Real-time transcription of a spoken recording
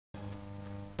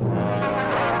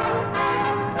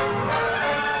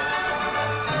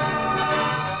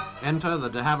enter the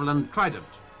de Havilland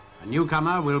Trident. A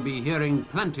newcomer will be hearing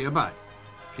plenty about.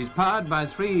 She's powered by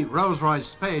 3 Rolls-Royce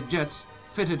Spade jets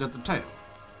fitted at the tail.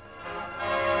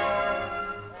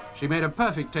 She made a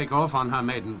perfect takeoff on her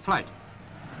maiden flight.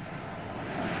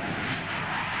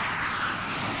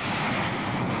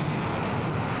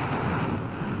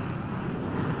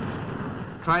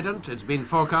 Trident, it's been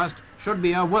forecast, should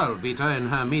be a world beater in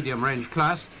her medium-range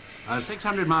class, a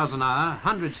 600 miles an hour,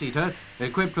 100-seater,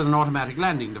 equipped with an automatic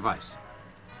landing device.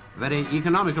 Very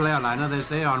economical airliner, they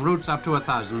say, on routes up to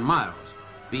 1,000 miles.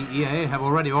 BEA have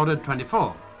already ordered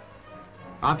 24.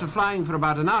 After flying for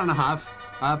about an hour and a half,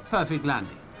 a perfect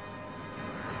landing.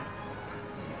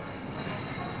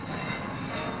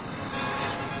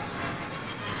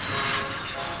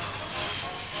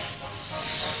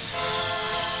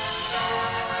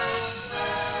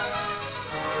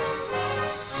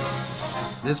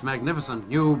 This magnificent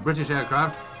new British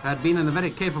aircraft had been in the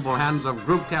very capable hands of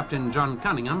Group Captain John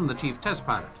Cunningham, the chief test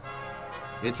pilot.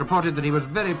 It's reported that he was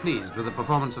very pleased with the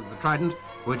performance of the Trident,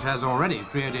 which has already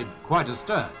created quite a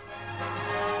stir.